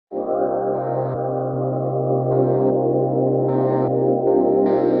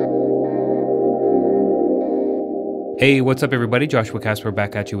Hey, what's up everybody? Joshua Casper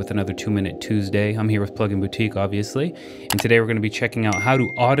back at you with another 2-Minute Tuesday. I'm here with Plugin Boutique, obviously. And today we're going to be checking out how to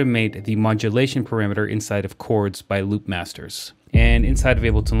automate the modulation parameter inside of Khords by Loopmasters. And inside of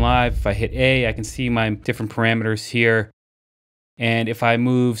Ableton Live, if I hit A, I can see my different parameters here. And if I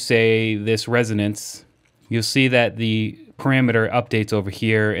move, say, this resonance, you'll see that the parameter updates over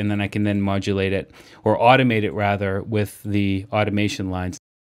here, and then I can then modulate it, or automate it rather, with the automation lines.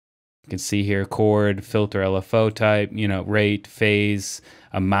 You can see here chord, filter, LFO type, rate, phase,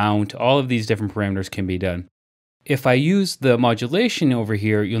 amount, all of these different parameters can be done. If I use the modulation over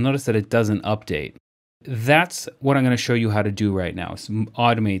here, you'll notice that it doesn't update. That's what I'm going to show you how to do right now, is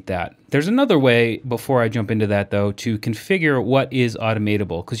automate that. There's another way, before I jump into that though, to configure what is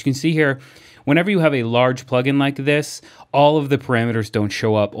automatable. Because you can see here, whenever you have a large plugin like this, all of the parameters don't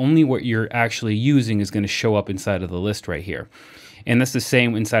show up. Only what you're actually using is going to show up inside of the list right here. And that's the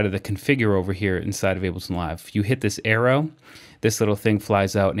same inside of the configure over here inside of Ableton Live. If you hit this arrow, this little thing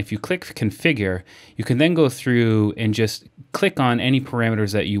flies out. And if you click configure, you can then go through and just click on any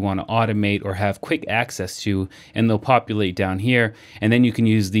parameters that you want to automate or have quick access to, and they'll populate down here. And then you can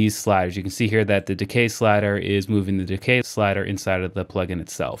use these sliders. You can see here that the decay slider is moving the decay slider inside of the plugin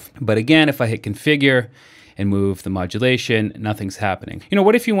itself. But again, if I hit configure and move the modulation, nothing's happening.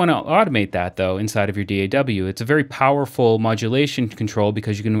 What if you want to automate that though inside of your DAW? It's a very powerful modulation control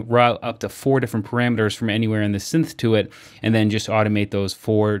because you can route up to 4 different parameters from anywhere in the synth to it, and then just automate those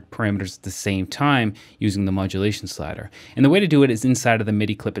 4 parameters at the same time using the modulation slider. And the way to do it is inside of the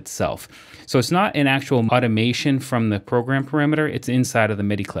MIDI clip itself. So it's not an actual automation from the program parameter, it's inside of the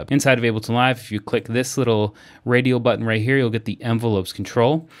MIDI clip. Inside of Ableton Live, if you click this little radial button right here, you'll get the envelopes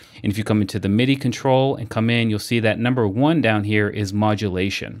control. And if you come into the MIDI control and come in, you'll see that number 1 down here is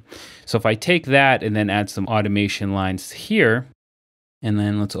modulation. So if I take that and then add some automation lines here, and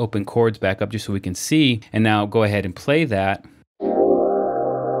then let's open Khords back up just so we can see, and now go ahead and play that.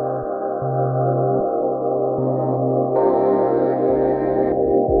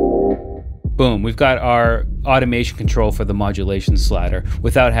 Boom, we've got our automation control for the modulation slider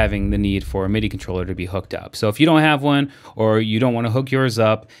without having the need for a MIDI controller to be hooked up. So if you don't have one, or you don't want to hook yours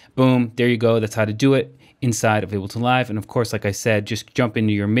up, boom, there you go. That's how to do it inside of Ableton Live. And of course, like I said, just jump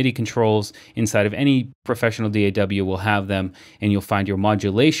into your MIDI controls inside of any professional DAW will have them, and you'll find your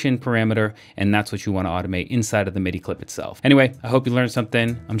modulation parameter, and that's what you want to automate inside of the MIDI clip itself. Anyway, I hope you learned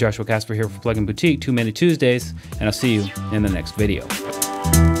something. I'm Joshua Casper here for Plugin Boutique, 2-Minute Tuesdays, and I'll see you in the next video.